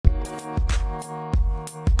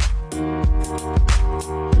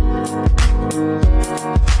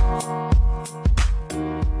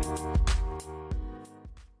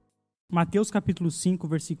Mateus capítulo 5,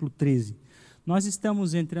 versículo 13. Nós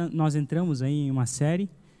entramos aí em uma série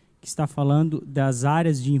que está falando das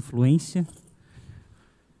áreas de influência.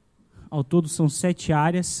 Ao todo são 7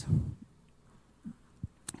 áreas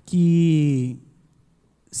que,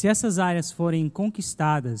 se essas áreas forem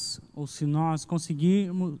conquistadas, ou se nós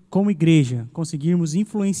conseguirmos, como igreja, conseguirmos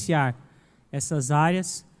influenciar essas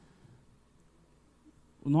áreas,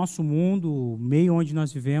 o nosso mundo, o meio onde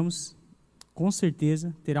nós vivemos, com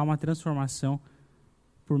certeza terá uma transformação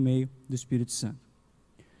por meio do Espírito Santo.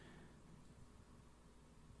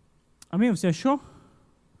 Amém? Você achou?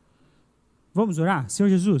 Vamos orar? Senhor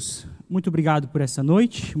Jesus, muito obrigado por essa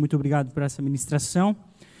noite, muito obrigado por essa ministração.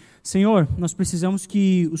 Senhor, nós precisamos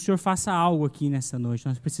que o Senhor faça algo aqui nessa noite,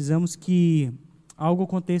 nós precisamos que algo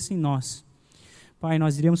aconteça em nós. Pai,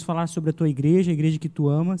 nós iremos falar sobre a Tua igreja, a igreja que Tu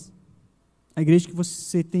amas, a igreja que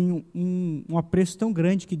você tem um apreço tão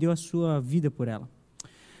grande que deu a sua vida por ela.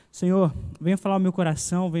 Senhor, venha falar ao meu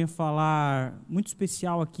coração, venha falar muito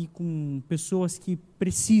especial aqui com pessoas que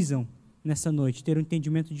precisam, nessa noite, ter um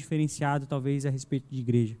entendimento diferenciado, talvez, a respeito de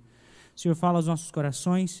igreja. Senhor, fala aos nossos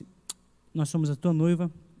corações, nós somos a Tua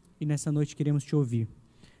noiva e nessa noite queremos Te ouvir.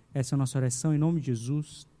 Essa é a nossa oração, em nome de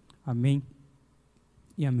Jesus. Amém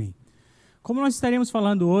e amém. Como nós estaremos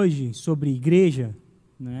falando hoje sobre igreja,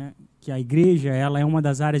 né, que a igreja ela é uma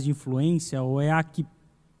das áreas de influência, ou é a que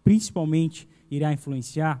principalmente irá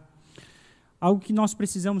influenciar, algo que nós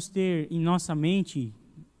precisamos ter em nossa mente,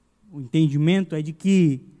 o entendimento é de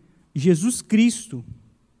que Jesus Cristo,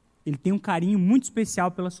 Ele tem um carinho muito especial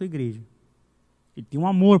pela sua igreja. Ele tem um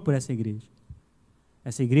amor por essa igreja.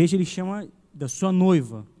 Essa igreja Ele chama da sua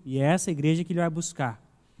noiva, e é essa igreja que Ele vai buscar.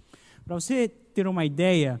 Para você ter uma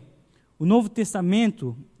ideia, o Novo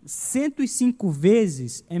Testamento, 105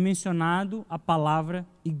 vezes é mencionado a palavra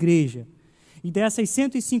igreja. E dessas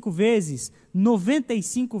 105 vezes,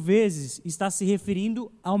 95 vezes está se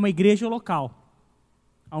referindo a uma igreja local.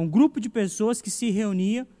 A um grupo de pessoas que se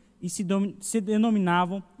reunia e se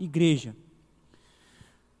denominavam igreja.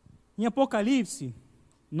 Em Apocalipse,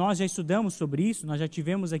 nós já estudamos sobre isso, nós já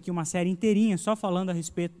tivemos aqui uma série inteirinha só falando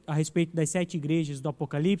a respeito das 7 igrejas do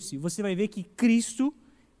Apocalipse. Você vai ver que Cristo,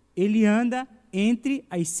 Ele anda entre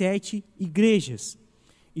as 7 igrejas.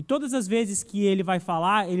 E todas as vezes que ele vai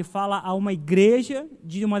falar, ele fala a uma igreja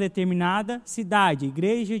de uma determinada cidade, a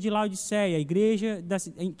igreja de Laodiceia, a igreja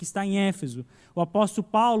que está em Éfeso. O apóstolo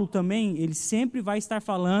Paulo também, ele sempre vai estar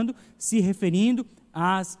falando, se referindo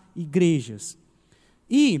às igrejas.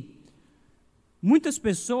 E muitas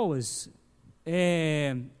pessoas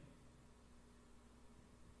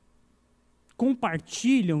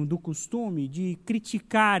compartilham do costume de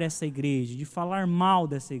criticar essa igreja, de falar mal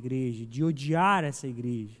dessa igreja, de odiar essa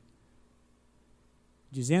igreja,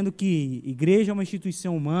 dizendo que igreja é uma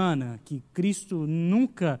instituição humana, que Cristo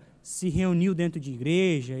nunca se reuniu dentro de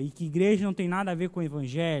igreja e que igreja não tem nada a ver com o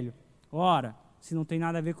evangelho. Ora, se não tem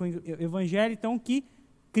nada a ver com o evangelho, então o que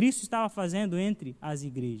Cristo estava fazendo entre as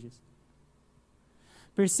igrejas?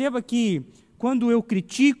 Perceba que quando eu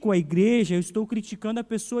critico a igreja, eu estou criticando a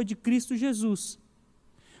pessoa de Cristo Jesus.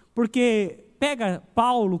 Porque pega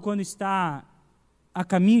Paulo quando está a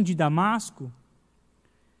caminho de Damasco,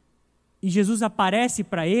 e Jesus aparece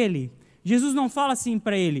para ele, Jesus não fala assim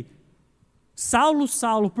para ele: Saulo,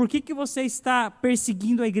 Saulo, por que você está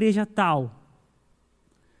perseguindo a igreja tal?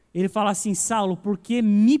 Ele fala assim: Saulo, por que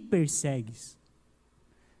me persegues?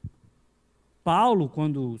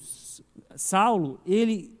 Saulo,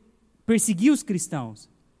 ele perseguia os cristãos,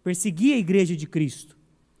 perseguia a igreja de Cristo.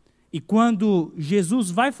 E quando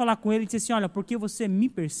Jesus vai falar com ele, ele diz assim: olha, por que você me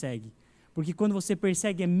persegue? Porque quando você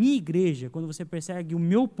persegue a minha igreja, quando você persegue o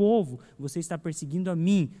meu povo, você está perseguindo a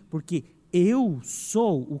mim, porque eu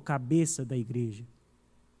sou o cabeça da igreja.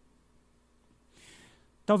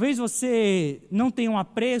 Talvez você não tenha um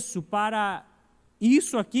apreço para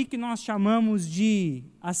isso aqui que nós chamamos de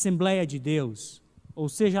Assembleia de Deus, ou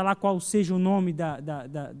seja lá qual seja o nome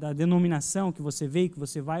da denominação que você veio, que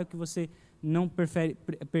você vai, ou que você não prefere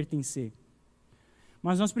pertencer.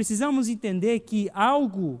 Mas nós precisamos entender que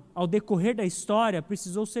algo, ao decorrer da história,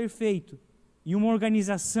 precisou ser feito. E uma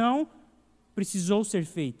organização precisou ser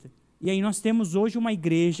feita. E aí nós temos hoje uma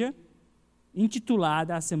igreja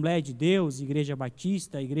intitulada Assembleia de Deus, Igreja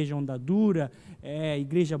Batista, Igreja Onda Dura,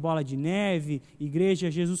 Igreja Bola de Neve, Igreja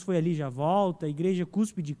Jesus Foi Ali Já Volta, Igreja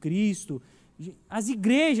Cuspe de Cristo. As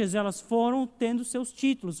igrejas, elas foram tendo seus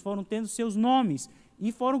títulos, foram tendo seus nomes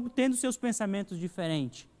e foram tendo seus pensamentos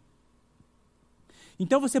diferentes.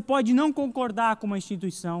 Então você pode não concordar com uma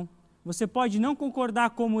instituição, você pode não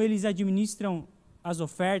concordar como eles administram as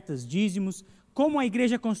ofertas, dízimos, como a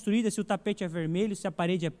igreja é construída, se o tapete é vermelho, se a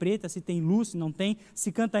parede é preta, se tem luz, se não tem,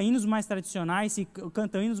 se canta hinos mais tradicionais, se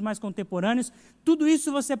canta hinos mais contemporâneos, tudo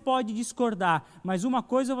isso você pode discordar, mas uma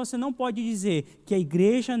coisa você não pode dizer, que a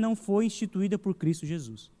igreja não foi instituída por Cristo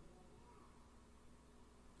Jesus.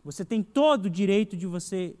 Você tem todo o direito de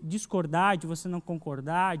você discordar, de você não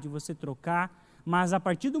concordar, de você trocar, mas a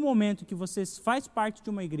partir do momento que você faz parte de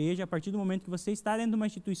uma igreja, a partir do momento que você está dentro de uma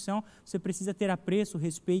instituição, você precisa ter apreço,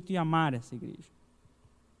 respeito e amar essa igreja.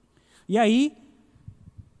 E aí,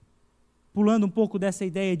 pulando um pouco dessa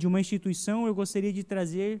ideia de uma instituição, eu gostaria de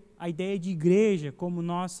trazer a ideia de igreja, como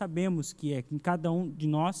nós sabemos que é, que cada um de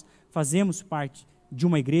nós fazemos parte de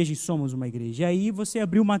uma igreja e somos uma igreja. E aí você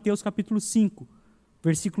abriu Mateus capítulo 5,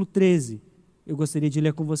 versículo 13, eu gostaria de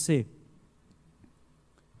ler com você.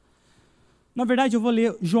 Na verdade, eu vou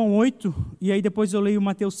ler João 8, e aí depois eu leio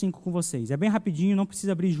Mateus 5 com vocês. É bem rapidinho, não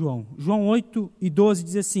precisa abrir João. João 8 e 12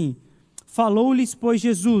 diz assim: falou-lhes, pois,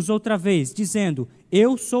 Jesus outra vez, dizendo: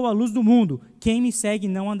 eu sou a luz do mundo, quem me segue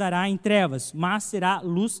não andará em trevas, mas será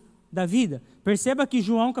luz da vida. Perceba que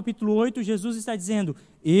João capítulo 8, Jesus está dizendo: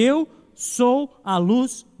 eu sou a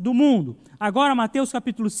luz do mundo. Agora, Mateus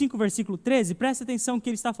capítulo 5, versículo 13, presta atenção no que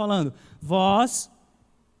ele está falando. Vós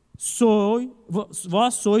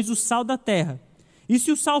sois o sal da terra. E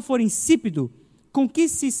se o sal for insípido, com que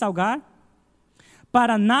se salgar?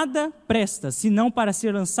 Para nada presta, senão para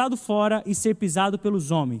ser lançado fora e ser pisado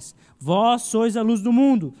pelos homens. Vós sois a luz do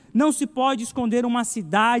mundo. Não se pode esconder uma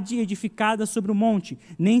cidade edificada sobre o monte,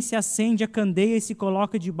 nem se acende a candeia e se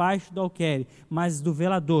coloca debaixo do alqueire, mas do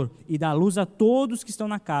velador, e dá luz a todos que estão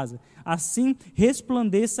na casa. Assim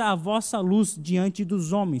resplandeça a vossa luz diante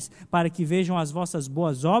dos homens, para que vejam as vossas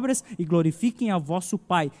boas obras e glorifiquem a vosso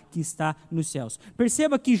Pai que está nos céus.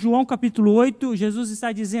 Perceba que João capítulo 8, Jesus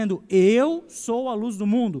está dizendo: eu sou a luz do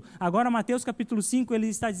mundo. Agora Mateus capítulo 5, ele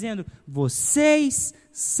está dizendo: vocês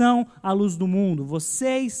são a luz do mundo,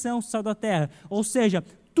 vocês são o sal da terra. Ou seja,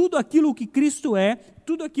 tudo aquilo que Cristo é,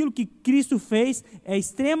 tudo aquilo que Cristo fez é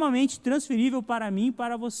extremamente transferível para mim e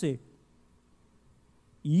para você.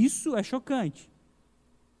 E isso é chocante,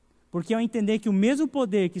 porque ao entender que o mesmo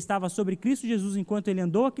poder que estava sobre Cristo Jesus enquanto ele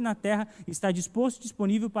andou aqui na terra, está disposto e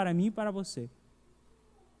disponível para mim e para você.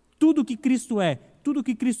 Tudo que Cristo é, tudo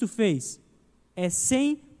que Cristo fez, é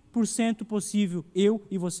 100% possível eu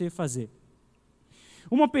e você fazer.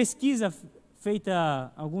 Uma pesquisa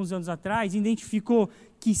feita alguns anos atrás identificou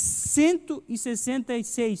que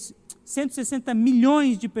 160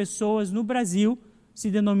 milhões de pessoas no Brasil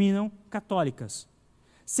se denominam católicas.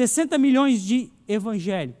 60 milhões de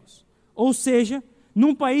evangélicos. Ou seja,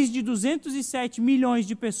 num país de 207 milhões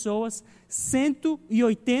de pessoas,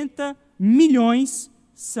 180 milhões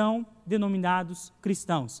são denominados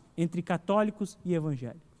cristãos, entre católicos e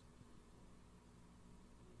evangélicos.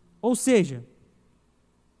 Ou seja,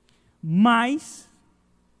 mais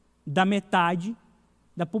da metade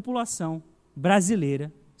da população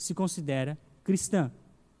brasileira se considera cristã,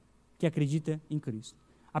 que acredita em Cristo.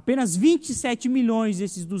 Apenas 27 milhões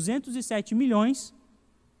desses 207 milhões,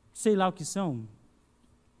 sei lá o que são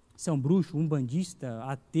bruxo, umbandista,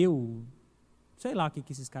 ateu, sei lá o que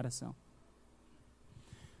esses caras são.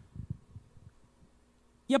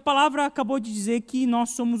 E a palavra acabou de dizer que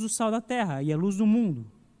nós somos o sal da terra e a luz do mundo.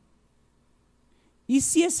 E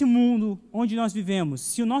se esse mundo onde nós vivemos,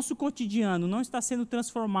 se o nosso cotidiano não está sendo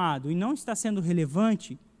transformado e não está sendo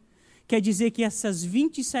relevante, quer dizer que essas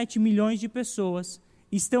 27 milhões de pessoas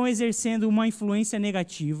estão exercendo uma influência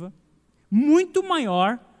negativa muito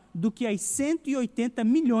maior do que as 180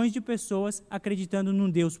 milhões de pessoas acreditando num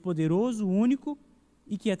Deus poderoso, único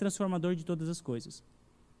e que é transformador de todas as coisas.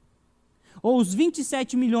 Ou os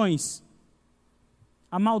 27 milhões,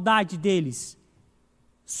 a maldade deles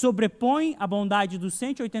sobrepõe a bondade dos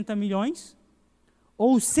 180 milhões,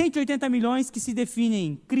 ou os 180 milhões que se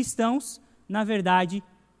definem cristãos, na verdade,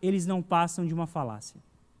 eles não passam de uma falácia.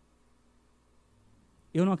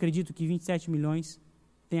 Eu não acredito que 27 milhões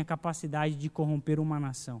tenha capacidade de corromper uma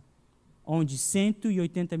nação, onde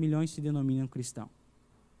 180 milhões se denominam cristão.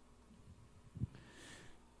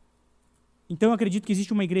 Então eu acredito que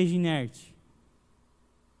existe uma igreja inerte.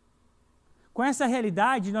 Com essa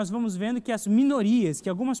realidade, nós vamos vendo que as minorias, que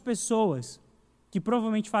algumas pessoas, que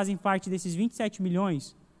provavelmente fazem parte desses 27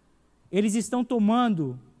 milhões, eles estão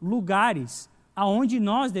tomando lugares aonde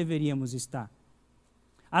nós deveríamos estar.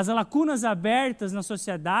 As lacunas abertas na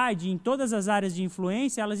sociedade, em todas as áreas de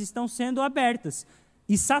influência, elas estão sendo abertas.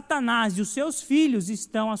 E Satanás e os seus filhos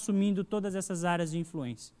estão assumindo todas essas áreas de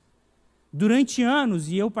influência. Durante anos,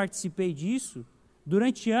 e eu participei disso,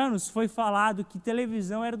 durante anos foi falado que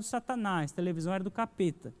televisão era do Satanás, televisão era do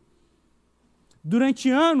capeta. Durante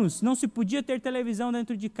anos não se podia ter televisão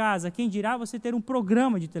dentro de casa, quem dirá você ter um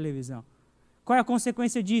programa de televisão. Qual é a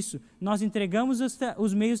consequência disso? Nós entregamos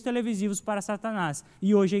os meios televisivos para Satanás,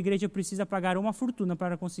 e hoje a igreja precisa pagar uma fortuna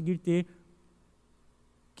para conseguir ter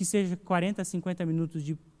que seja 40, 50 minutos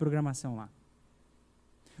de programação lá.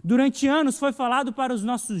 Durante anos foi falado para os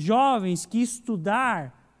nossos jovens que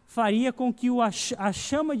estudar faria com que a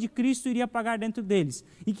chama de Cristo iria apagar dentro deles.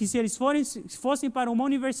 E que se eles fossem para uma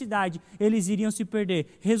universidade, eles iriam se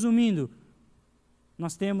perder. Resumindo,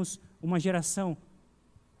 nós temos uma geração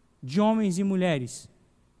de homens e mulheres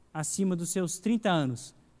acima dos seus 30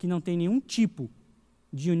 anos que não tem nenhum tipo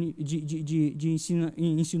de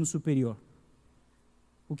ensino superior.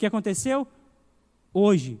 O que aconteceu?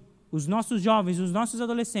 Hoje, os nossos jovens, os nossos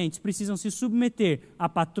adolescentes precisam se submeter a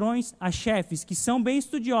patrões, a chefes que são bem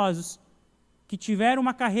estudiosos, que tiveram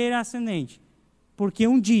uma carreira ascendente, porque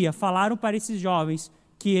um dia falaram para esses jovens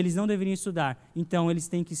que eles não deveriam estudar. Então, eles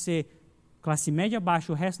têm que ser classe média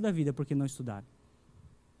baixa o resto da vida porque não estudaram.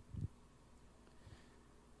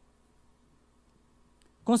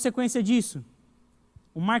 Consequência disso,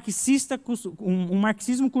 um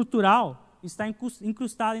marxismo cultural está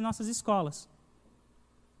incrustado em nossas escolas.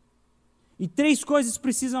 E 3 coisas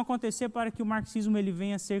precisam acontecer para que o marxismo ele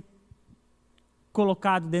venha a ser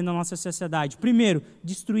colocado dentro da nossa sociedade. Primeiro,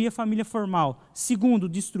 destruir a família formal. Segundo,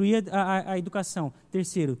 destruir a educação.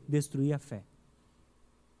 Terceiro, destruir a fé.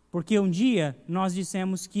 Porque um dia nós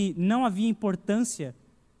dissemos que não havia importância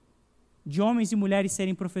de homens e mulheres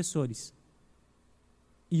serem professores.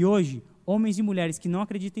 E hoje, homens e mulheres que não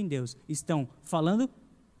acreditam em Deus estão falando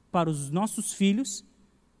para os nossos filhos,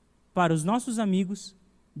 para os nossos amigos,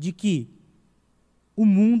 de que o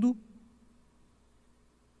mundo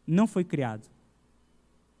não foi criado.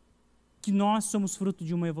 Que nós somos fruto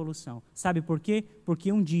de uma evolução. Sabe por quê?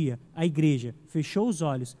 Porque um dia a igreja fechou os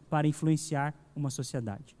olhos para influenciar uma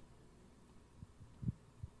sociedade.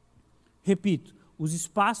 Repito, os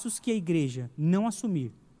espaços que a igreja não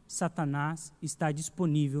assumir, Satanás está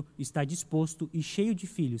disponível, está disposto e cheio de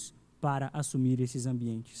filhos para assumir esses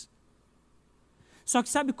ambientes. Só que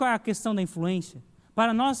sabe qual é a questão da influência?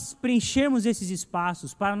 Para nós preenchermos esses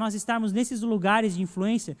espaços, para nós estarmos nesses lugares de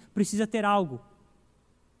influência, precisa ter algo.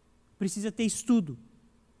 Precisa ter estudo.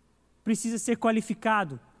 Precisa ser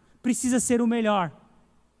qualificado. Precisa ser o melhor.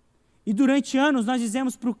 E durante anos nós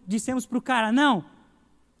dissemos para o cara, não,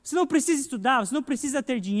 você não precisa estudar, você não precisa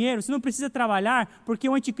ter dinheiro, você não precisa trabalhar, porque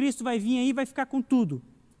o anticristo vai vir aí e vai ficar com tudo.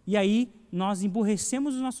 E aí nós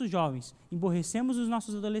emburrecemos os nossos jovens, emburrecemos os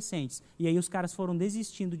nossos adolescentes, e aí os caras foram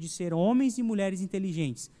desistindo de ser homens e mulheres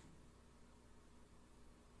inteligentes.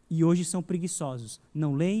 E hoje são preguiçosos,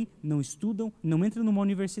 não leem, não estudam, não entram numa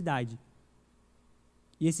universidade.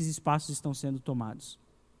 E esses espaços estão sendo tomados.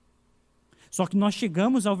 Só que nós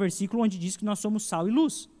chegamos ao versículo onde diz que nós somos sal e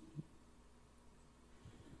luz.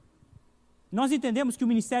 Nós entendemos que o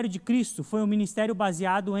ministério de Cristo foi um ministério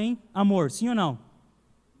baseado em amor, sim ou não?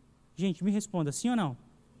 Gente, me responda, sim ou não?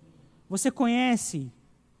 Você conhece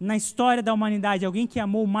na história da humanidade alguém que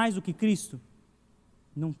amou mais do que Cristo?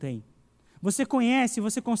 Não tem. Você conhece,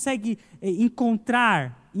 você consegue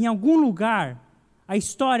encontrar em algum lugar a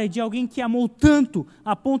história de alguém que amou tanto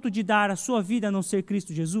a ponto de dar a sua vida a não ser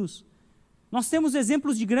Cristo Jesus? Nós temos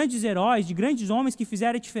exemplos de grandes heróis, de grandes homens que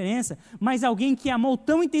fizeram a diferença, mas alguém que amou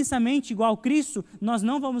tão intensamente igual Cristo, nós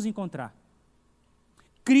não vamos encontrar.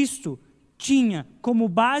 Cristo tinha como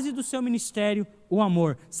base do seu ministério o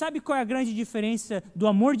amor. Sabe qual é a grande diferença do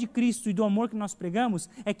amor de Cristo e do amor que nós pregamos?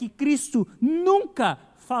 É que Cristo nunca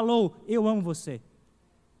falou, eu amo você.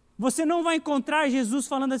 Você não vai encontrar Jesus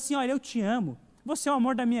falando assim, olha, eu te amo, você é o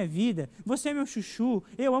amor da minha vida, você é meu chuchu,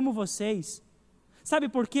 eu amo vocês. Sabe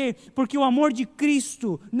por quê? Porque o amor de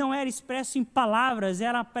Cristo não era expresso em palavras,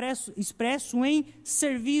 era expresso em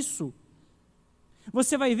serviço.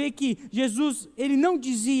 Você vai ver que Jesus, ele não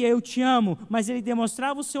dizia eu te amo, mas ele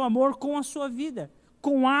demonstrava o seu amor com a sua vida,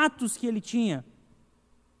 com atos que ele tinha.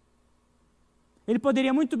 Ele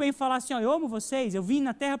poderia muito bem falar assim, eu amo vocês, eu vim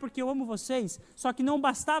na terra porque eu amo vocês. Só que não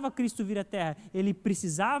bastava Cristo vir à terra, ele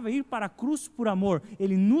precisava ir para a cruz por amor.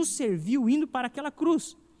 Ele nos serviu indo para aquela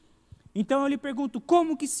cruz. Então eu lhe pergunto,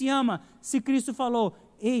 como que se ama se Cristo falou,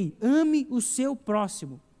 ei, ame o seu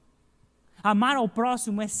próximo. Amar ao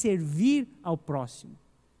próximo é servir ao próximo.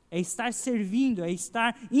 É estar servindo, é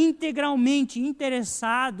estar integralmente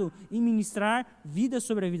interessado em ministrar vida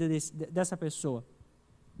sobre a vida dessa pessoa.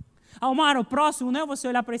 Amar ao próximo não é você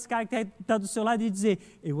olhar para esse cara que está do seu lado e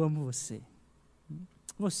dizer, eu amo você.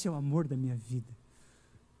 Você é o amor da minha vida.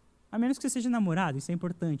 A menos que você seja namorado, isso é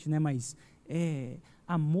importante, né? Mas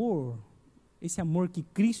amor esse amor que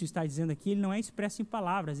Cristo está dizendo aqui, ele não é expresso em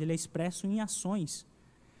palavras, ele é expresso em ações.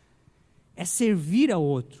 É servir ao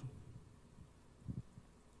outro.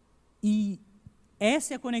 E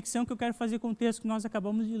essa é a conexão que eu quero fazer com o texto que nós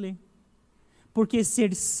acabamos de ler. Porque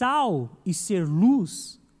ser sal e ser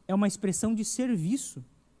luz é uma expressão de serviço.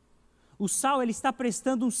 O sal, ele está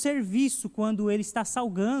prestando um serviço quando ele está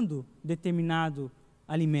salgando determinado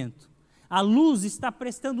alimento. A luz está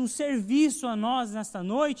prestando um serviço a nós nesta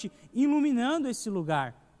noite, iluminando esse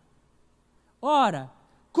lugar. Ora,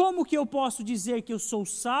 como que eu posso dizer que eu sou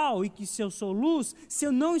sal e que se eu sou luz, se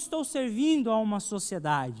eu não estou servindo a uma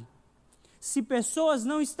sociedade? Se pessoas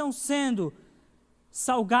não estão sendo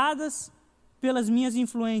salgadas pelas minhas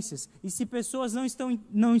influências, e se pessoas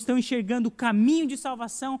não estão enxergando o caminho de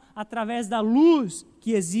salvação através da luz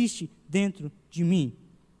que existe dentro de mim.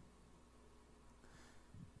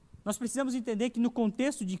 Nós precisamos entender que no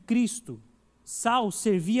contexto de Cristo, sal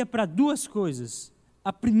servia para duas coisas.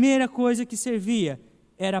 A primeira coisa que servia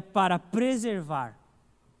era para preservar.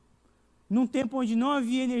 Num tempo onde não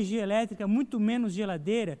havia energia elétrica, muito menos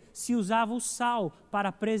geladeira, se usava o sal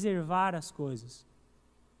para preservar as coisas.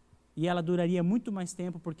 E ela duraria muito mais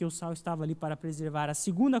tempo porque o sal estava ali para preservar. A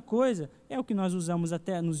segunda coisa é o que nós usamos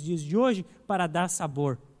até nos dias de hoje para dar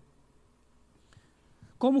sabor.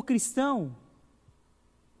 Como cristão,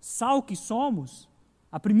 sal que somos,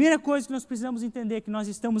 a primeira coisa que nós precisamos entender é que nós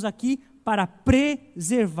estamos aqui para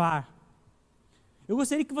preservar. Eu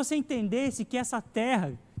gostaria que você entendesse que essa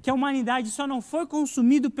terra, que a humanidade só não foi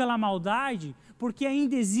consumida pela maldade, porque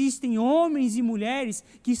ainda existem homens e mulheres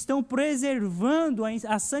que estão preservando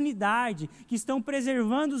a sanidade, que estão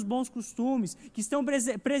preservando os bons costumes, que estão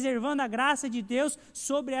preservando a graça de Deus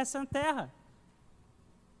sobre essa terra.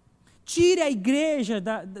 Tire a igreja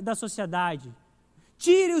da sociedade.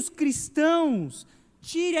 Tire os cristãos,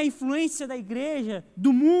 tire a influência da igreja,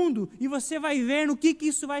 do mundo, e você vai ver no que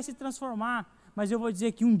isso vai se transformar. Mas eu vou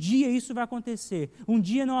dizer que um dia isso vai acontecer. Um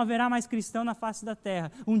dia não haverá mais cristão na face da terra.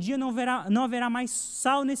 Um dia não haverá mais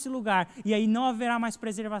sal nesse lugar. E aí não haverá mais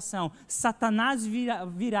preservação. Satanás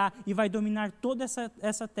virá e vai dominar toda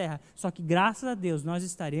essa terra. Só que graças a Deus nós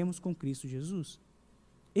estaremos com Cristo Jesus.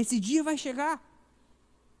 Esse dia vai chegar.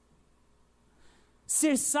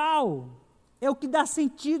 Ser sal é o que dá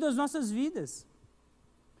sentido às nossas vidas.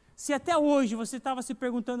 Se até hoje você estava se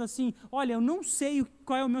perguntando assim, olha, eu não sei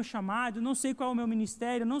qual é o meu chamado, não sei qual é o meu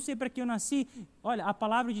ministério, não sei para que eu nasci, olha, a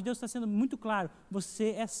palavra de Deus está sendo muito clara,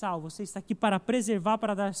 você é sal, você está aqui para preservar,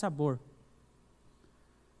 para dar sabor.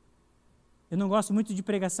 Eu não gosto muito de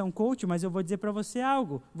pregação coach, mas eu vou dizer para você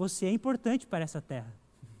algo, você é importante para essa terra.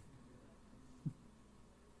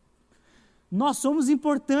 Nós somos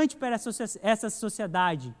importantes para essa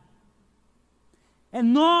sociedade. É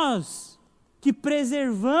nós que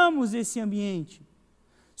preservamos esse ambiente.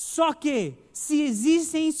 Só que, se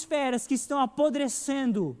existem esferas que estão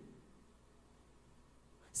apodrecendo,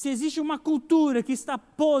 se existe uma cultura que está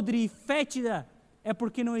podre e fétida, é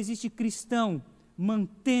porque não existe cristão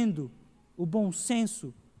mantendo o bom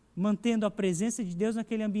senso, mantendo a presença de Deus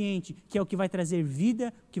naquele ambiente, que é o que vai trazer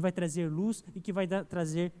vida, que vai trazer luz e que vai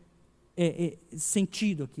trazer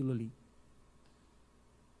sentido aquilo ali.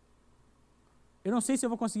 Eu não sei se eu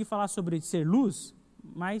vou conseguir falar sobre ser luz,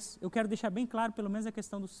 mas eu quero deixar bem claro pelo menos a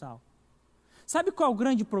questão do sal. Sabe qual é o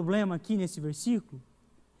grande problema aqui nesse versículo?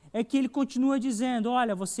 É que ele continua dizendo,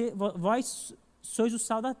 olha, vós sois o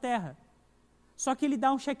sal da terra. Só que ele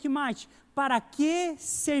dá um checkmate. Para que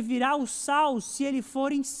servirá o sal se ele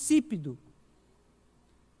for insípido?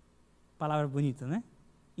 Palavra bonita, né?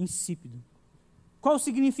 Insípido. Qual o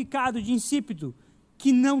significado de insípido?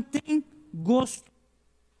 Que não tem gosto.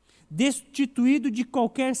 Destituído de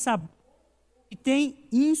qualquer sabor e tem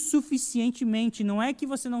insuficientemente. Não é que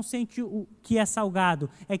você não sente o que é salgado,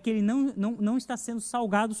 é que ele não está sendo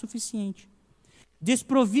salgado o suficiente.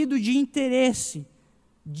 Desprovido de interesse,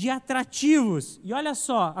 de atrativos. E olha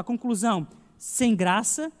só a conclusão: sem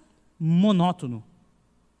graça, monótono.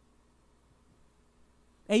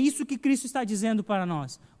 É isso que Cristo está dizendo para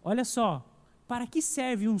nós. Olha só, para que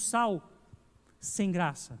serve um sal sem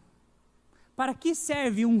graça? Para que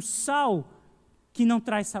serve um sal que não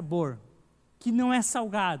traz sabor, que não é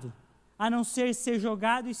salgado, a não ser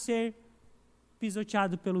jogado e ser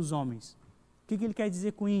pisoteado pelos homens? O que ele quer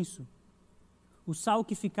dizer com isso? O sal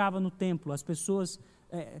que ficava no templo, as pessoas,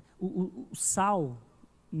 o sal,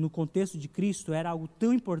 no contexto de Cristo, era algo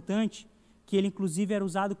tão importante que ele inclusive era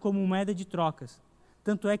usado como moeda de trocas.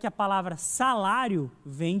 Tanto é que a palavra salário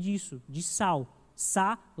vem disso, de sal,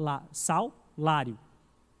 salário.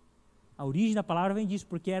 A origem da palavra vem disso,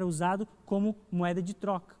 porque era usado como moeda de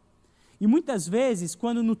troca. E muitas vezes,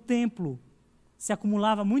 quando no templo se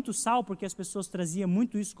acumulava muito sal, porque as pessoas traziam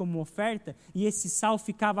muito isso como oferta, e esse sal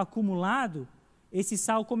ficava acumulado, esse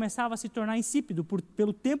sal começava a se tornar insípido,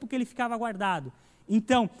 pelo tempo que ele ficava guardado.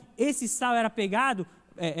 Então, esse sal era pego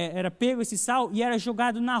esse sal e era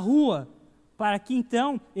jogado na rua, para que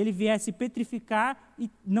então ele viesse petrificar e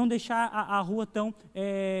não deixar a rua tão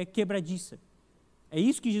quebradiça. É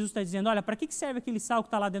isso que Jesus está dizendo. Olha, para que serve aquele sal que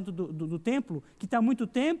está lá dentro do templo, que está há muito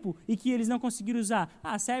tempo e que eles não conseguiram usar?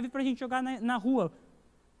 Serve para a gente jogar na rua.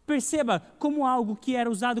 Perceba como algo que era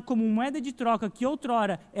usado como moeda de troca, que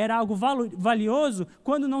outrora era algo valioso,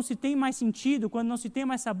 quando não se tem mais sentido, quando não se tem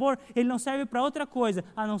mais sabor, ele não serve para outra coisa,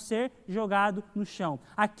 a não ser jogado no chão.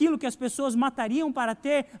 Aquilo que as pessoas matariam para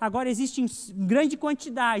ter, agora existe em grande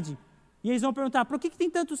quantidade. E eles vão perguntar, por que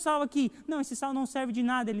tem tanto sal aqui? Não, esse sal não serve de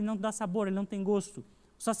nada, ele não dá sabor, ele não tem gosto.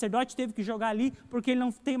 O sacerdote teve que jogar ali, porque ele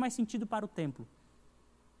não tem mais sentido para o templo.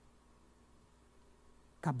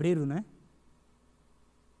 Cabreiro, né?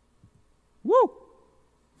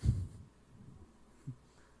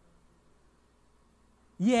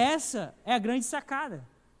 E essa é a grande sacada.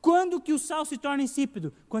 Quando que o sal se torna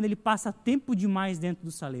insípido? Quando ele passa tempo demais dentro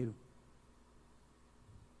do saleiro.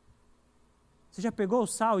 Você já pegou o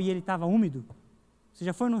sal e ele estava úmido? Você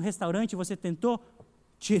já foi num restaurante e você tentou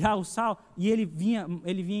tirar o sal e ele vinha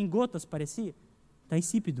em gotas, parecia? Está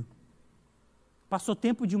insípido. Passou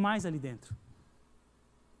tempo demais ali dentro.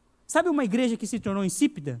 Sabe uma igreja que se tornou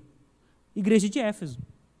insípida? Igreja de Éfeso.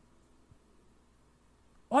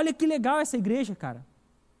 Olha que legal essa igreja, cara.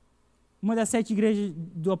 Uma das 7 igrejas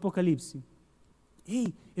do Apocalipse.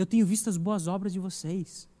 Ei, eu tenho visto as boas obras de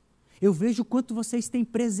vocês. Eu vejo o quanto vocês têm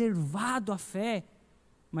preservado a fé.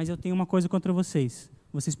 Mas eu tenho uma coisa contra vocês.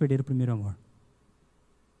 Vocês perderam o primeiro amor.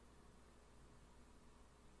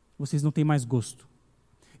 Vocês não têm mais gosto.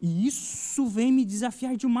 E isso vem me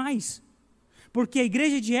desafiar demais. Porque a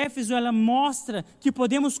igreja de Éfeso, ela mostra que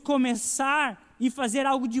podemos começar e fazer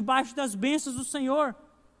algo debaixo das bênçãos do Senhor.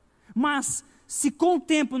 Mas, se com o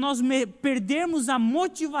tempo nós perdermos a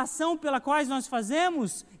motivação pela qual nós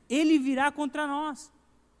fazemos, ele virá contra nós.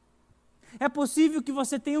 É possível que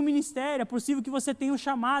você tenha um ministério, é possível que você tenha um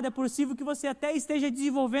chamado, é possível que você até esteja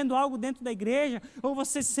desenvolvendo algo dentro da igreja, ou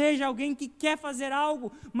você seja alguém que quer fazer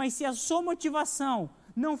algo, mas se a sua motivação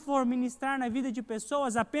não for ministrar na vida de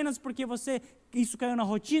pessoas, apenas porque isso caiu na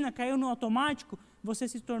rotina, caiu no automático, você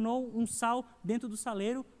se tornou um sal dentro do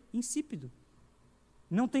saleiro insípido.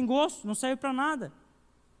 Não tem gosto, não serve para nada.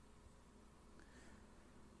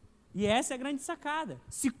 E essa é a grande sacada.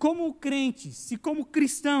 Se como crentes, se como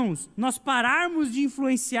cristãos, nós pararmos de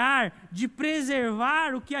influenciar, de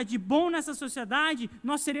preservar o que há de bom nessa sociedade,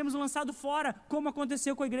 nós seremos lançados fora, como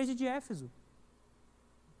aconteceu com a igreja de Éfeso.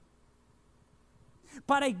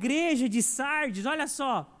 Para a igreja de Sardes, olha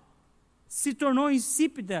só, se tornou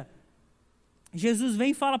insípida. Jesus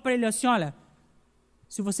vem e fala para ele assim, olha,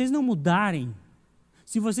 se vocês não mudarem,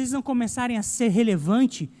 se vocês não começarem a ser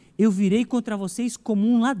relevante, eu virei contra vocês como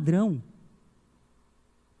um ladrão.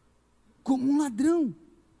 Como um ladrão.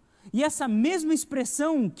 E essa mesma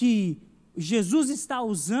expressão que Jesus está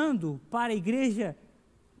usando para a igreja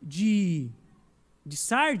de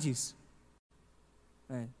Sardes,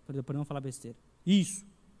 para não falar besteira, isso,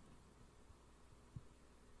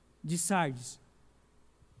 de Sardes,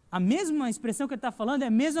 a mesma expressão que ele está falando é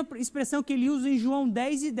a mesma expressão que ele usa em João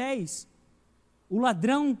 10:10. O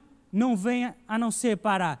ladrão não vem a não ser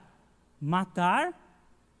para matar,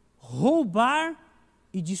 roubar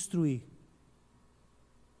e destruir.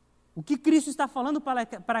 O que Cristo está falando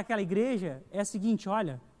para aquela igreja é o seguinte,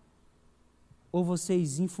 olha, ou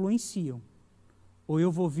vocês influenciam, ou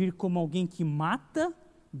eu vou vir como alguém que mata,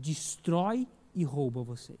 destrói e rouba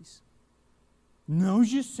vocês. Não,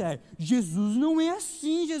 Gisele, Jesus não é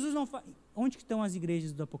assim, Jesus não faz. Onde que estão as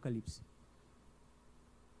igrejas do Apocalipse?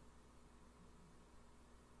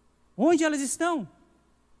 Onde elas estão?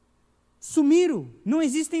 Sumiram, não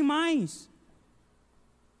existem mais.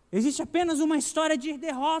 Existe apenas uma história de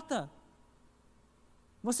derrota.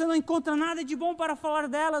 Você não encontra nada de bom para falar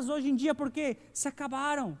delas hoje em dia porque se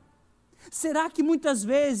acabaram. Será que muitas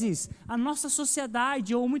vezes a nossa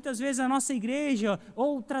sociedade, ou muitas vezes a nossa igreja,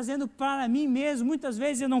 ou trazendo para mim mesmo, muitas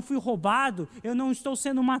vezes eu não fui roubado, eu não estou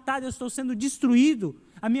sendo matado, eu estou sendo destruído,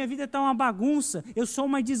 a minha vida está uma bagunça, eu sou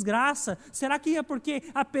uma desgraça. Será que é porque,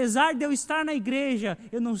 apesar de eu estar na igreja,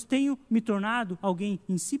 eu não tenho me tornado alguém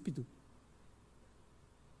insípido?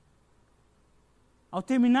 Ao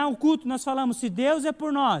terminar o culto, nós falamos, se Deus é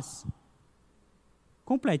por nós,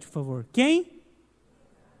 complete, por favor. Quem?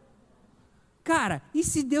 Cara, e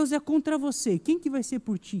se Deus é contra você, quem que vai ser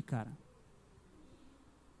por ti, cara?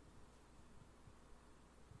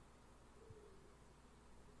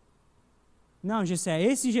 Não, Gessé,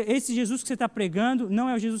 esse Jesus que você está pregando não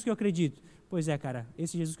é o Jesus que eu acredito. Pois é, cara,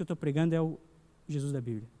 esse Jesus que eu estou pregando é o Jesus da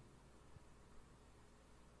Bíblia.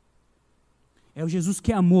 É o Jesus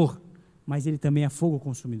que é amor, mas ele também é fogo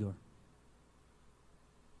consumidor.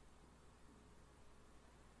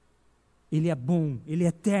 Ele é bom, ele é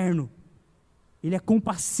eterno, ele é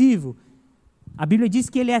compassivo. A Bíblia diz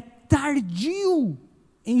que ele é tardio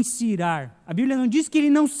em se irar. A Bíblia não diz que ele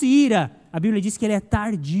não se ira, a Bíblia diz que ele é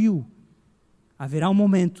tardio. Haverá um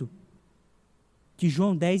momento que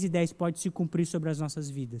João 10:10 pode se cumprir sobre as nossas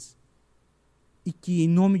vidas. E que em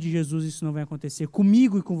nome de Jesus isso não vai acontecer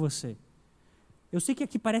comigo e com você. Eu sei que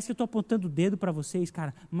aqui parece que eu estou apontando o dedo para vocês,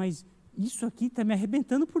 cara, mas isso aqui está me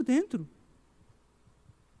arrebentando por dentro.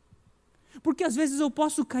 Porque às vezes eu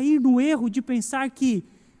posso cair no erro de pensar que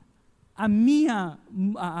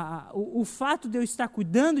o fato de eu estar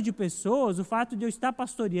cuidando de pessoas, o fato de eu estar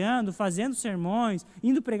pastoreando, fazendo sermões,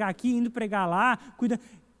 indo pregar aqui, indo pregar lá,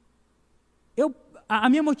 a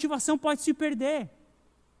minha motivação pode se perder.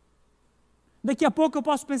 Daqui a pouco eu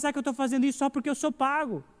posso pensar que eu estou fazendo isso só porque eu sou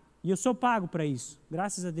pago. E eu sou pago para isso,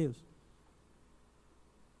 graças a Deus.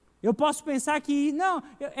 Eu posso pensar que, não,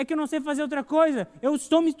 é que eu não sei fazer outra coisa. Eu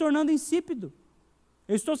estou me tornando insípido.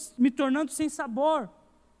 Eu estou me tornando sem sabor.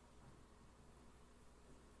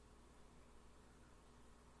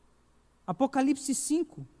 Apocalipse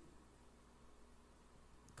 5,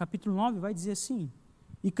 capítulo 9, vai dizer assim: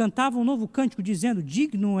 e cantava um novo cântico, dizendo: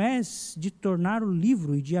 digno és de tornar o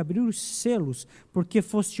livro e de abrir os selos, porque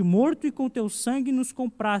foste morto e com teu sangue nos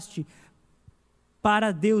compraste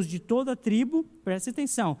para Deus de toda tribo, preste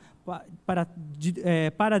atenção,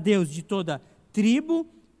 para Deus de toda tribo,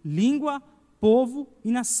 língua, povo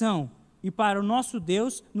e nação, e para o nosso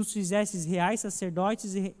Deus nos fizestes reais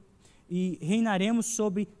sacerdotes e reinaremos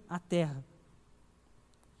sobre a terra.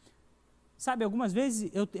 Sabe, algumas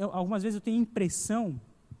vezes eu tenho a impressão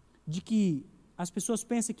de que as pessoas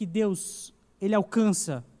pensam que Deus, ele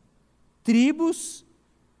alcança tribos,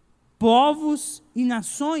 povos e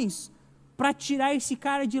nações para tirar esse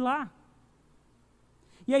cara de lá.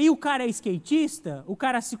 E aí o cara é skatista, o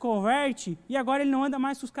cara se converte e agora ele não anda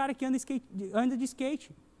mais com os caras que andam de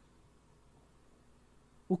skate.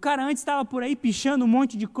 O cara antes estava por aí pichando um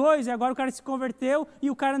monte de coisa e agora o cara se converteu e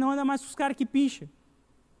o cara não anda mais com os caras que picham.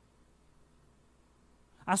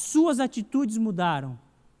 As suas atitudes mudaram.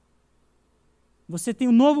 Você tem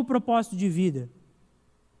um novo propósito de vida.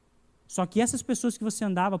 Só que essas pessoas que você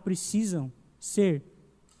andava precisam ser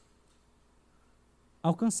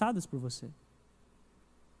alcançadas por você.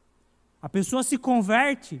 A pessoa se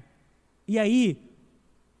converte e aí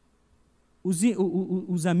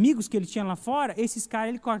os amigos que ele tinha lá fora, esses caras,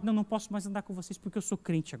 ele corta: não posso mais andar com vocês porque eu sou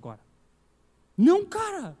crente agora. Não,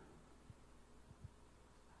 cara.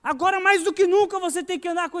 Agora mais do que nunca você tem que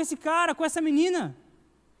andar com esse cara, com essa menina.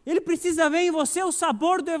 Ele precisa ver em você o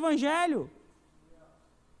sabor do evangelho.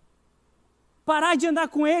 Parar de andar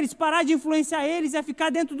com eles, parar de influenciar eles, é ficar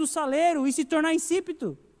dentro do saleiro e se tornar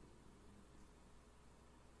insípido.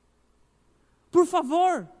 Por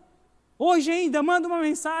favor, hoje ainda manda uma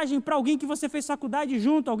mensagem para alguém que você fez faculdade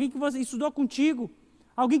junto, alguém que você estudou contigo,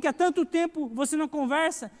 alguém que há tanto tempo você não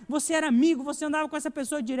conversa, você era amigo, você andava com essa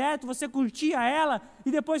pessoa direto, você curtia ela,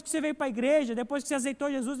 e depois que você veio para a igreja, depois que você aceitou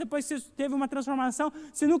Jesus, depois que você teve uma transformação,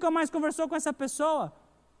 você nunca mais conversou com essa pessoa.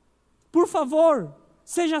 Por favor,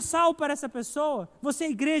 seja sal para essa pessoa. Você é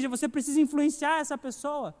igreja, você precisa influenciar essa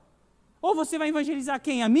pessoa. Ou você vai evangelizar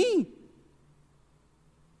quem? A mim?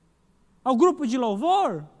 Ao grupo de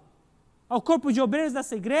louvor? Ao corpo de obreiros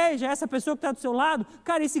dessa igreja? Essa pessoa que está do seu lado?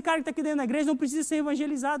 Cara, esse cara que está aqui dentro da igreja não precisa ser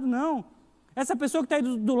evangelizado, não. Essa pessoa que está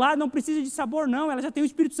aí do lado não precisa de sabor, não. Ela já tem o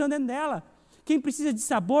Espírito Santo dentro dela. Quem precisa de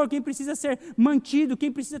sabor, quem precisa ser mantido,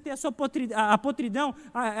 quem precisa ter a podridão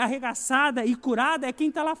arregaçada e curada é quem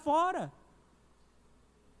está lá fora.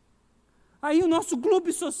 Aí o nosso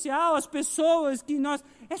clube social, as pessoas que nós...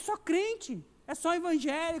 É só crente, é só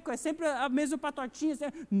evangélico, é sempre a mesma patotinha.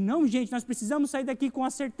 Não, gente, nós precisamos sair daqui com a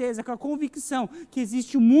certeza, com a convicção que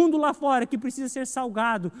existe um mundo lá fora que precisa ser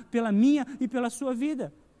salgado pela minha e pela sua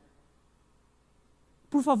vida.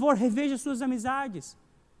 Por favor, reveja suas amizades.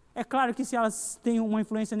 É claro que se elas têm uma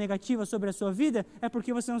influência negativa sobre a sua vida, é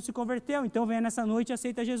porque você não se converteu. Então venha nessa noite e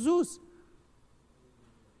aceita Jesus.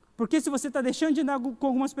 Porque se você está deixando de andar com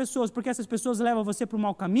algumas pessoas, porque essas pessoas levam você para o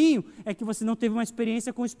mau caminho, é que você não teve uma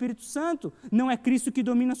experiência com o Espírito Santo. Não é Cristo que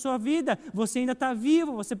domina a sua vida. Você ainda está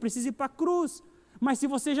vivo, você precisa ir para a cruz. Mas se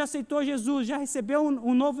você já aceitou Jesus, já recebeu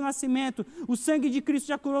um novo nascimento, o sangue de Cristo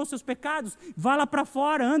já curou os seus pecados, vá lá para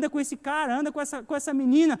fora, anda com esse cara, anda com essa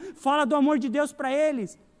menina, fala do amor de Deus para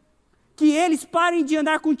eles. Que eles parem de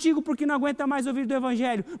andar contigo porque não aguenta mais ouvir do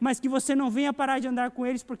Evangelho, mas que você não venha parar de andar com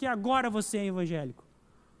eles porque agora você é evangélico.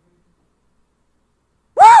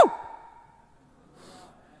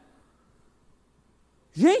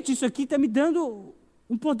 Gente, isso aqui está me dando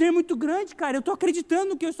um poder muito grande, cara. Eu estou acreditando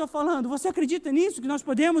no que eu estou falando. Você acredita nisso? Que nós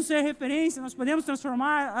podemos ser referência, nós podemos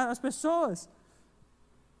transformar as pessoas?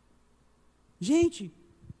 Gente,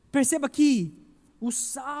 perceba que o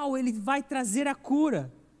sal, ele vai trazer a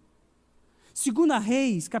cura. 2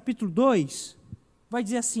 Reis, capítulo 2, vai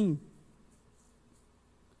dizer assim: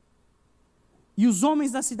 e os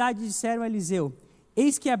homens da cidade disseram a Eliseu: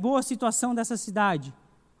 eis que é boa a situação dessa cidade,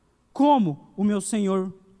 como o meu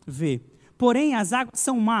senhor vê. Porém as águas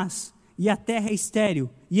são más, e a terra é estéril.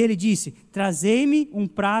 E ele disse: trazei-me um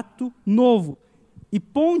prato novo, e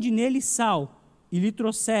ponde nele sal. E lhe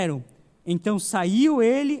trouxeram. Então saiu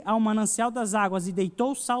ele ao manancial das águas, e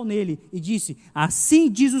deitou sal nele, e disse: assim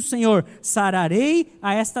diz o Senhor, sararei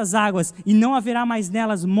a estas águas, e não haverá mais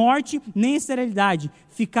nelas morte, nem esterilidade.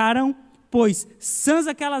 Ficaram, pois, sãs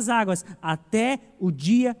aquelas águas, até o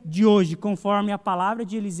dia de hoje, conforme a palavra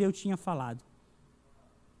de Eliseu tinha falado.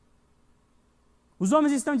 Os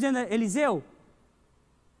homens estão dizendo: Eliseu,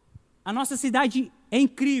 a nossa cidade é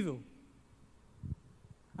incrível,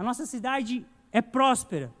 a nossa cidade é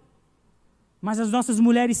próspera, mas as nossas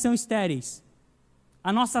mulheres são estéreis,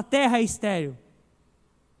 a nossa terra é estéril.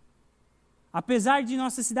 Apesar de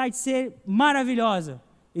nossa cidade ser maravilhosa,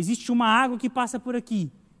 existe uma água que passa por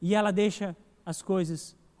aqui, e ela deixa as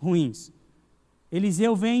coisas ruins.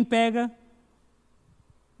 Eliseu vem, pega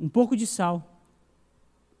um pouco de sal,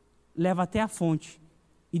 leva até a fonte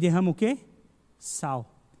e derrama o quê?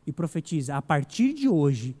 Sal. E profetiza: a partir de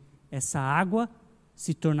hoje, essa água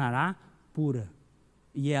se tornará pura.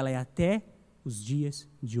 E ela é até os dias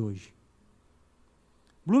de hoje.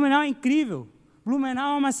 Blumenau é incrível.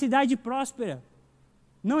 Blumenau é uma cidade próspera.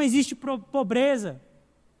 Não existe pobreza.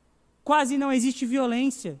 Quase não existe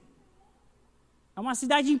violência. É uma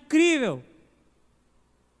cidade incrível.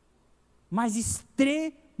 Mas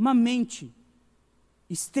extremamente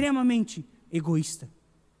egoísta.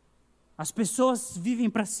 As pessoas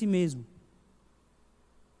vivem para si mesmo.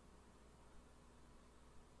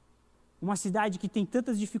 Uma cidade que tem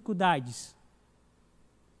tantas dificuldades.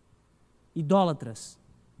 Idólatras.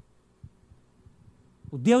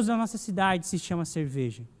 O Deus da nossa cidade se chama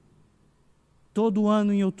cerveja. Todo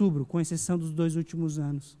ano em outubro, com exceção dos 2 últimos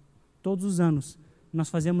anos, todos os anos, nós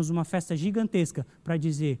fazemos uma festa gigantesca para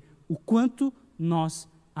dizer o quanto nós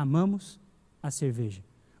amamos a cerveja.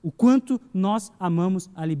 O quanto nós amamos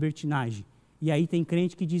a libertinagem. E aí tem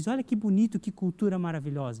crente que diz: olha que bonito, que cultura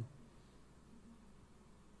maravilhosa.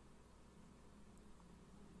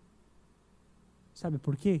 Sabe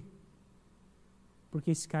por quê?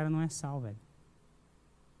 Porque esse cara não é sal, velho.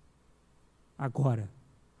 Agora,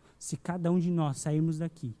 se cada um de nós sairmos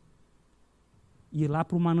daqui e ir lá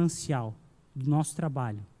para o manancial do nosso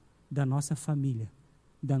trabalho, da nossa família,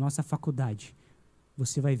 da nossa faculdade,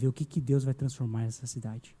 você vai ver o que Deus vai transformar nessa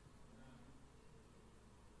cidade.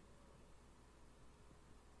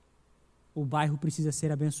 O bairro precisa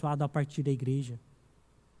ser abençoado a partir da igreja.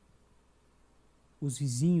 Os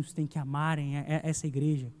vizinhos têm que amarem essa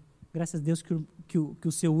igreja. Graças a Deus que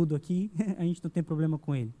o seu Udo aqui, a gente não tem problema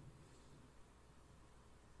com ele.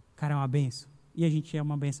 O cara é uma benção. E a gente é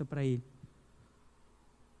uma benção para ele.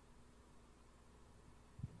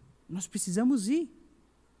 Nós precisamos ir.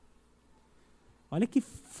 Olha que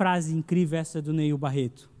frase incrível essa do Neil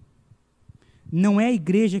Barreto. Não é a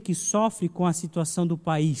igreja que sofre com a situação do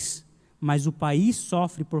país, mas o país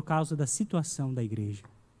sofre por causa da situação da igreja.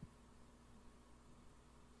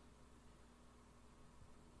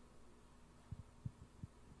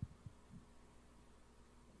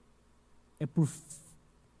 É por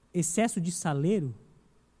excesso de saleiro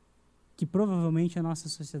que provavelmente a nossa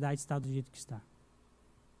sociedade está do jeito que está.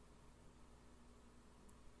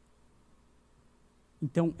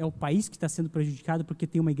 Então, é o país que está sendo prejudicado porque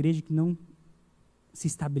tem uma igreja que não se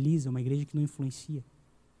estabiliza, uma igreja que não influencia.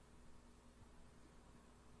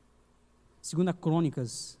 2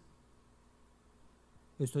 Crônicas,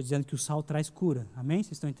 eu estou dizendo que o sal traz cura. Amém?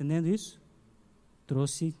 Vocês estão entendendo isso?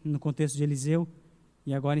 Trouxe no contexto de Eliseu.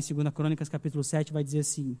 E agora em 2 Crônicas, capítulo 7, vai dizer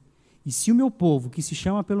assim: e se o meu povo, que se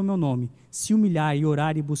chama pelo meu nome, se humilhar e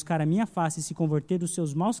orar e buscar a minha face e se converter dos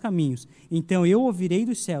seus maus caminhos, então eu ouvirei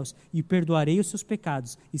dos céus e perdoarei os seus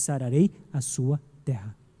pecados e sararei a sua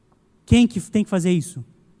terra. Quem que tem que fazer isso?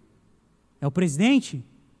 É o presidente?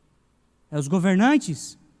 É os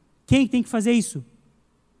governantes? Quem tem que fazer isso?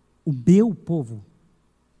 O meu povo.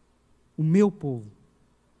 O meu povo.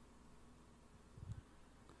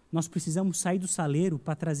 Nós precisamos sair do saleiro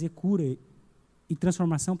para trazer cura e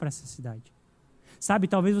transformação para essa cidade. Sabe,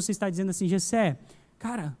 talvez você está dizendo assim, Gessé,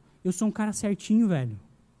 cara, eu sou um cara certinho, velho.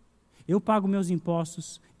 Eu pago meus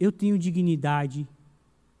impostos, eu tenho dignidade,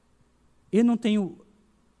 eu não tenho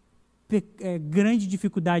grande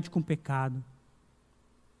dificuldade com pecado.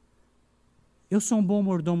 Eu sou um bom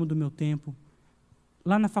mordomo do meu tempo.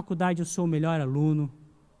 Lá na faculdade eu sou o melhor aluno.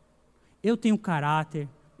 Eu tenho caráter,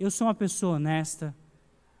 eu sou uma pessoa honesta.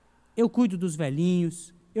 Eu cuido dos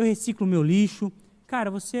velhinhos, eu reciclo meu lixo. Cara,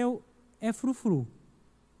 você é frufru.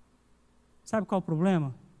 Sabe qual é o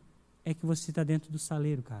problema? É que você está dentro do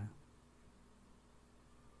saleiro, cara.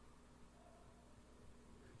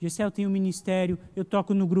 Gessé, eu tenho um ministério, eu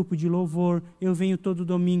toco no grupo de louvor, eu venho todo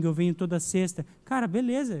domingo, eu venho toda sexta. Cara,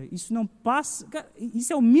 beleza, isso não passa... Cara,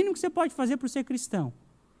 isso é o mínimo que você pode fazer por ser cristão.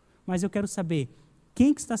 Mas eu quero saber,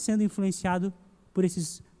 quem que está sendo influenciado por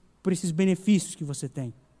esses benefícios que você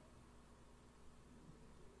tem?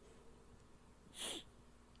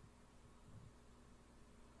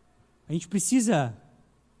 A gente precisa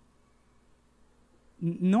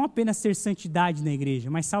não apenas ter santidade na igreja,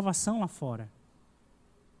 mas salvação lá fora.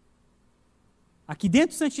 Aqui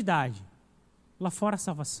dentro, santidade. Lá fora,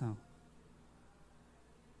 salvação.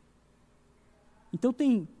 Então,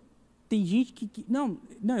 tem gente que não,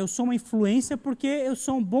 eu sou uma influência porque eu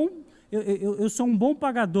sou um bom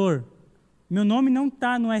pagador. Meu nome não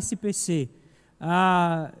está no SPC.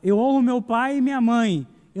 Eu honro meu pai e minha mãe.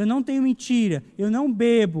 Eu não tenho mentira. Eu não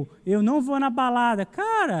bebo. Eu não vou na balada.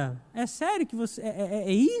 Cara, é sério que você... É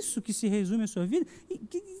isso que se resume a sua vida?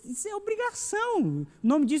 Isso é obrigação. O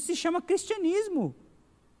nome disso se chama cristianismo.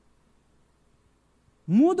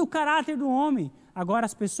 Muda o caráter do homem. Agora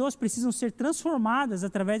as pessoas precisam ser transformadas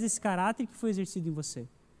através desse caráter que foi exercido em você.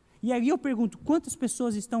 E aí eu pergunto, quantas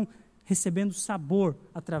pessoas estão recebendo sabor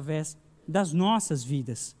através das nossas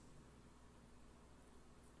vidas?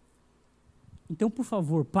 Então, por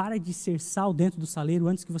favor, para de ser sal dentro do saleiro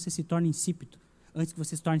antes que você se torne insípido, antes que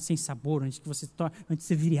você se torne sem sabor, antes que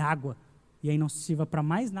você vire água, e aí não sirva para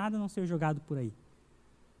mais nada a não ser jogado por aí.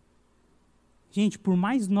 Gente, por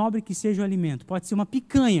mais nobre que seja o alimento, pode ser uma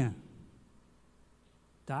picanha,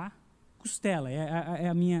 tá? Costela, é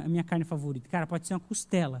a minha carne favorita. Cara, pode ser uma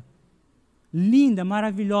costela, linda,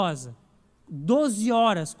 maravilhosa, 12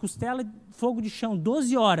 horas, costela, fogo de chão,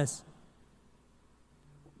 12 horas.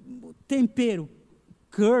 Tempero,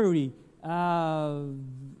 curry,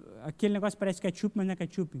 aquele negócio que parece ketchup, mas não é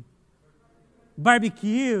ketchup.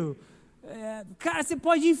 Barbecue. Cara, você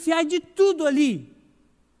pode enfiar de tudo ali.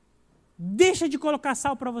 Deixa de colocar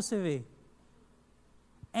sal para você ver.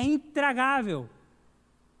 É intragável.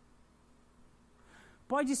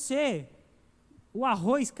 Pode ser o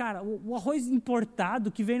arroz, cara, o arroz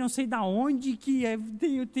importado que vem não sei da onde, que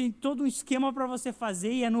tem todo um esquema para você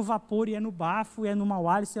fazer, e é no vapor, e é no bafo, e é no mau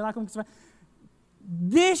alho, sei lá como que você vai.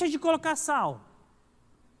 Deixa de colocar sal.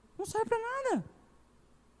 Não serve para nada.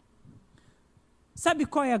 Sabe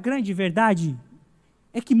qual é a grande verdade?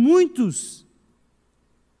 É que muitos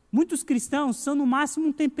cristãos são no máximo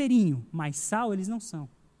um temperinho, mas sal eles não são.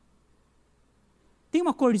 Tem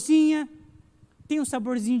uma corzinha, tem um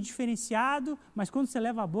saborzinho diferenciado, mas quando você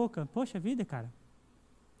leva a boca, poxa vida, cara,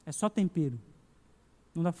 é só tempero.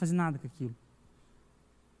 Não dá para fazer nada com aquilo.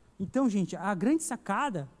 Então, gente, a grande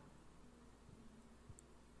sacada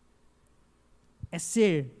é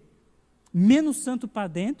ser menos santo para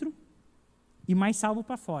dentro e mais salvo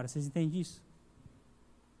para fora. Vocês entendem isso?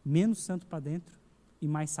 Menos santo para dentro e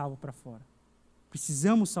mais salvo para fora.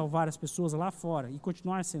 Precisamos salvar as pessoas lá fora e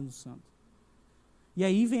continuar sendo santo. E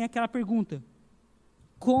aí vem aquela pergunta,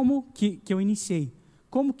 como que eu iniciei?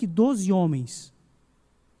 Como que 12 homens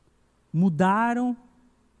mudaram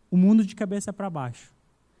o mundo de cabeça para baixo?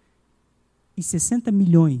 E 60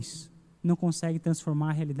 milhões não conseguem transformar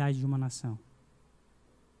a realidade de uma nação?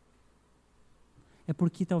 É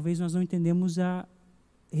porque talvez nós não entendemos a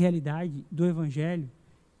realidade do Evangelho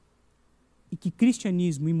e que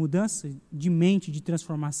cristianismo e mudança de mente, de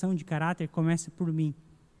transformação, de caráter, começa por mim.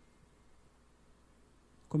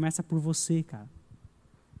 Começa por você, cara.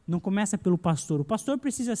 Não começa pelo pastor. O pastor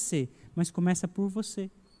precisa ser, mas começa por você.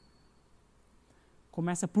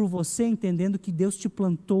 Começa por você entendendo que Deus te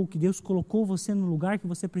plantou, que Deus colocou você no lugar, que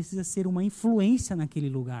você precisa ser uma influência naquele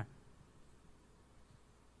lugar.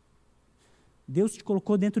 Deus te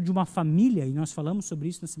colocou dentro de uma família, e nós falamos sobre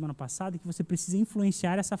isso na semana passada, que você precisa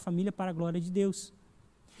influenciar essa família para a glória de Deus.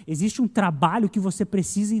 Existe um trabalho que você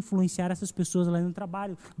precisa influenciar essas pessoas lá no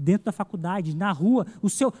trabalho, dentro da faculdade, na rua. O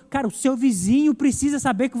seu vizinho precisa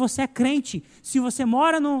saber que você é crente. Se você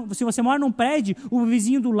mora num prédio, o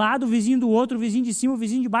vizinho do lado, o vizinho do outro, o vizinho de cima, o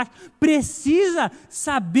vizinho de baixo, precisa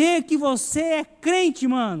saber que você é crente,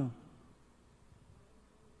 mano.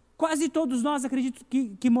 Quase todos nós, acredito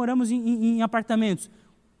que moramos em apartamentos.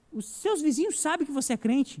 Os seus vizinhos sabem que você é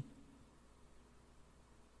crente.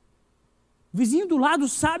 O vizinho do lado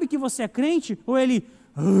sabe que você é crente? Ou ele,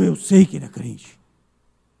 eu sei que ele é crente.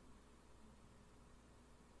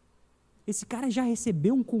 Esse cara já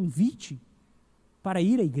recebeu um convite para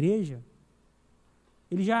ir à igreja?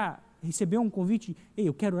 Ele já recebeu um convite? Ei,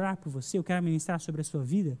 eu quero orar por você, eu quero ministrar sobre a sua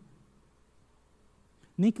vida?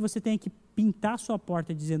 Nem que você tenha que pintar a sua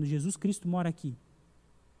porta dizendo, Jesus Cristo mora aqui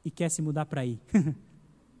e quer se mudar para aí.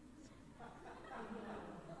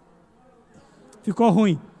 Ficou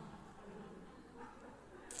ruim.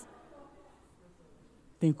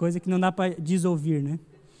 Tem coisa que não dá para desouvir, né?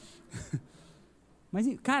 Mas,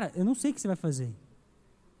 cara, eu não sei o que você vai fazer.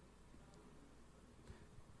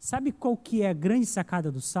 Sabe qual que é a grande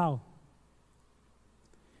sacada do sal?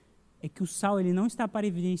 É que o sal ele não está para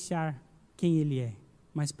evidenciar quem ele é,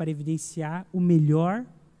 mas para evidenciar o melhor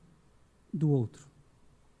do outro.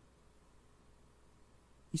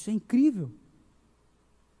 Isso é incrível.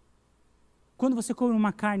 Quando você come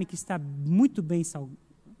uma carne que está muito bem salgada,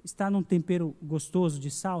 está num tempero gostoso de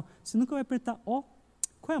sal, você nunca vai perguntar, qual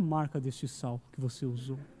é a marca desse sal que você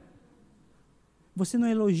usou? Você não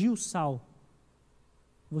elogia o sal,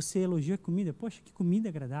 você elogia a comida. Poxa, que comida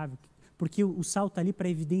agradável, porque o sal está ali para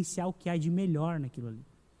evidenciar o que há de melhor naquilo ali.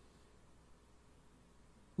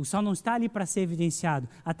 O sal não está ali para ser evidenciado,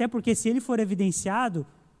 até porque se ele for evidenciado,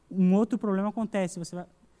 um outro problema acontece, você vai,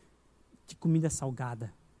 que comida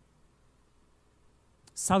salgada.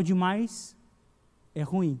 Sal demais é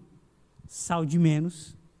ruim, sal de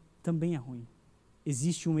menos também é ruim.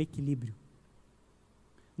 Existe um equilíbrio.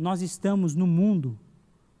 Nós estamos no mundo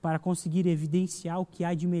para conseguir evidenciar o que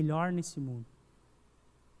há de melhor nesse mundo.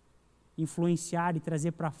 Influenciar e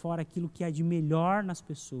trazer para fora aquilo que há de melhor nas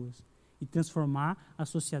pessoas e transformar a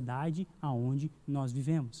sociedade aonde nós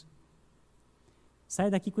vivemos.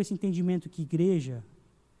 Saia daqui com esse entendimento que igreja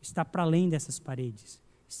está para além dessas paredes.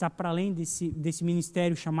 Está para além desse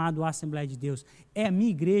ministério chamado Assembleia de Deus. É a minha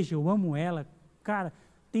igreja, eu amo ela. Cara,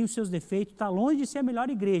 tem os seus defeitos, está longe de ser a melhor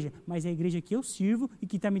igreja, mas é a igreja que eu sirvo e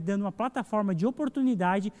que está me dando uma plataforma de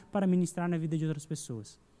oportunidade para ministrar na vida de outras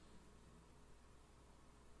pessoas.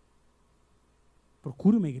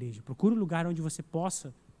 Procure uma igreja, procure um lugar onde você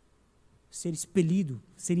possa ser expelido,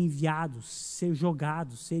 ser enviado, ser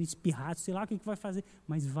jogado, ser espirrado, sei lá o que vai fazer,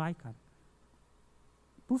 mas vai, cara.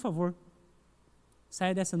 Por favor.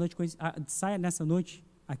 Saia nessa noite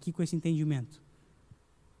aqui com esse entendimento.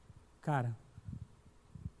 Cara,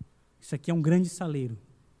 isso aqui é um grande saleiro,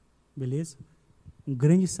 beleza? Um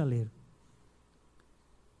grande saleiro.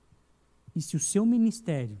 E se o seu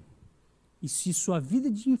ministério, e se sua vida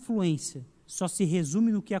de influência só se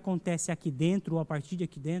resume no que acontece aqui dentro, ou a partir de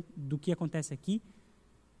aqui dentro, do que acontece aqui,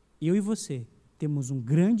 eu e você temos um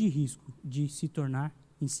grande risco de se tornar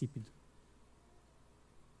insípido.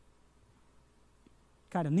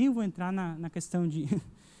 Cara, eu nem vou entrar na questão de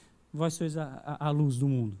vós sois a luz do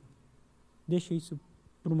mundo. Deixa isso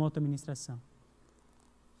para uma outra ministração.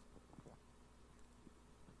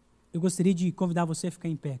 Eu gostaria de convidar você a ficar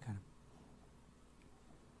em pé, cara.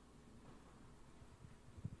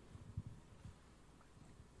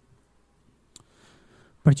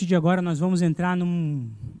 A partir de agora nós vamos entrar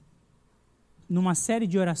numa série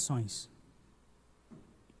de orações.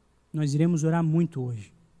 Nós iremos orar muito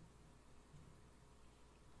hoje.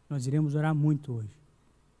 Nós iremos orar muito hoje.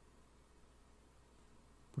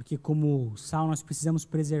 Porque como sal nós precisamos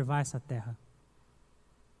preservar essa terra.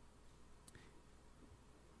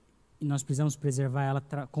 E nós precisamos preservar ela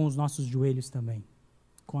com os nossos joelhos também.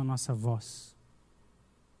 Com a nossa voz.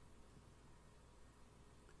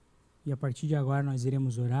 E a partir de agora nós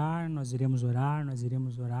iremos orar, nós iremos orar, nós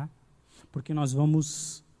iremos orar. Porque nós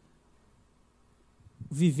vamos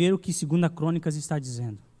viver o que 2 Crônicas está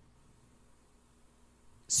dizendo.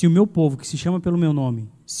 Se o meu povo, que se chama pelo meu nome,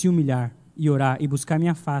 se humilhar e orar e buscar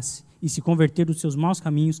minha face e se converter dos seus maus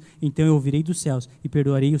caminhos, então eu ouvirei dos céus e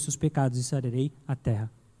perdoarei os seus pecados e sararei a terra.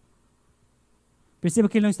 Perceba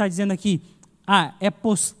que ele não está dizendo aqui,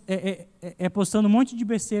 postando um monte de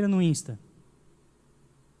besteira no Insta.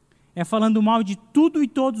 É falando mal de tudo e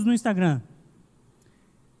todos no Instagram.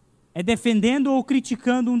 É defendendo ou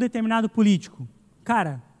criticando um determinado político.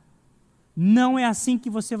 Cara, não é assim que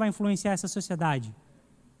você vai influenciar essa sociedade.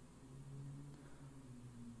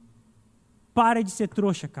 Para de ser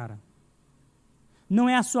trouxa, cara. Não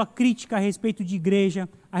é a sua crítica a respeito de igreja,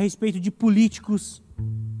 a respeito de políticos,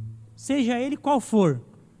 seja ele qual for.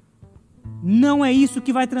 Não é isso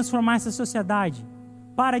que vai transformar essa sociedade.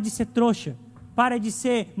 Para de ser trouxa. Para de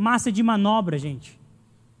ser massa de manobra, gente.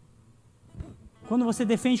 Quando você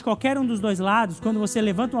defende qualquer um dos dois lados, quando você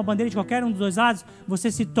levanta uma bandeira de qualquer um dos dois lados,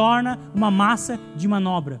 você se torna uma massa de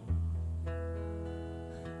manobra.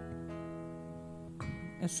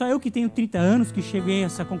 É só eu que tenho 30 anos que cheguei a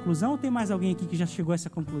essa conclusão, ou tem mais alguém aqui que já chegou a essa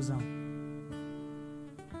conclusão?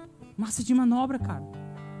 Massa de manobra, cara.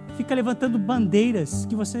 Fica levantando bandeiras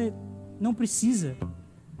que você não precisa.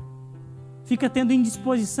 Fica tendo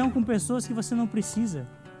indisposição com pessoas que você não precisa.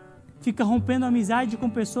 Fica rompendo amizade com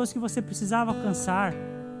pessoas que você precisava alcançar.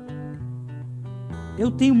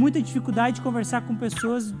 Eu tenho muita dificuldade de conversar com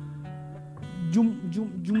pessoas de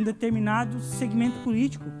um determinado segmento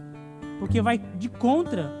político, porque vai de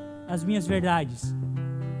contra as minhas verdades.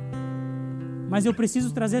 Mas eu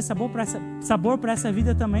preciso trazer sabor para essa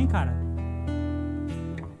vida também, cara.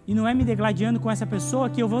 E não é me degladiando com essa pessoa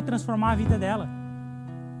que eu vou transformar a vida dela.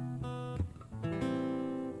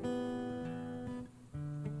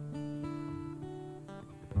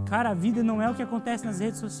 Cara, a vida não é o que acontece nas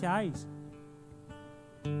redes sociais.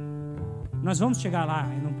 Nós vamos chegar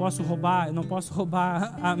lá. Eu não posso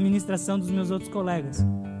roubar a administração dos meus outros colegas.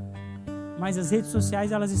 Mas as redes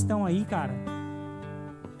sociais, elas estão aí, cara,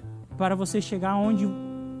 para você chegar onde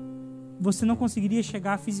você não conseguiria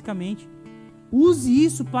chegar fisicamente. Use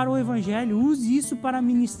isso para o evangelho, use isso para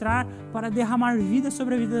ministrar, para derramar vida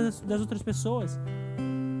sobre a vida das outras pessoas.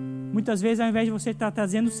 Muitas vezes, ao invés de você estar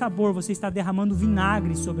trazendo sabor, você está derramando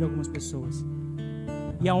vinagre sobre algumas pessoas.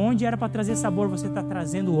 E aonde era para trazer sabor, você está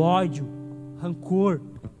trazendo ódio, rancor.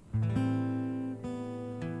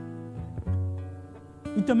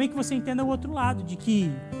 E também que você entenda o outro lado, de que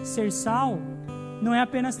ser sal não é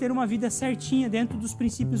apenas ter uma vida certinha dentro dos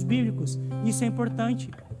princípios bíblicos. Isso é importante.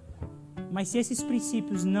 Mas se esses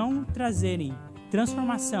princípios não trazerem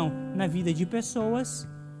transformação na vida de pessoas,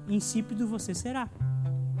 insípido você será.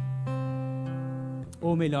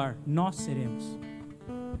 Ou melhor, nós seremos.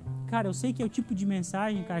 Cara, eu sei que é o tipo de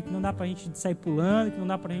mensagem, cara, que não dá pra gente sair pulando, que não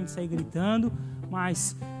dá pra gente sair gritando,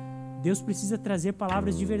 mas Deus precisa trazer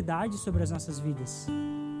palavras de verdade sobre as nossas vidas.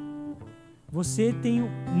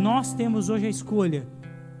 Nós temos hoje a escolha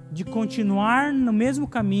de continuar no mesmo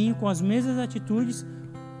caminho, com as mesmas atitudes,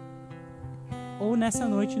 ou nessa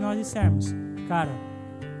noite nós dissermos, cara,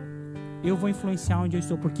 eu vou influenciar onde eu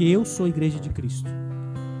estou, porque eu sou a igreja de Cristo.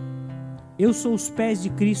 Eu sou os pés de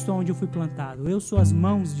Cristo onde eu fui plantado. Eu sou as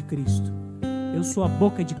mãos de Cristo. Eu sou a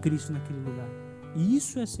boca de Cristo naquele lugar. E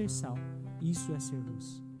isso é ser sal. Isso é ser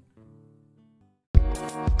luz.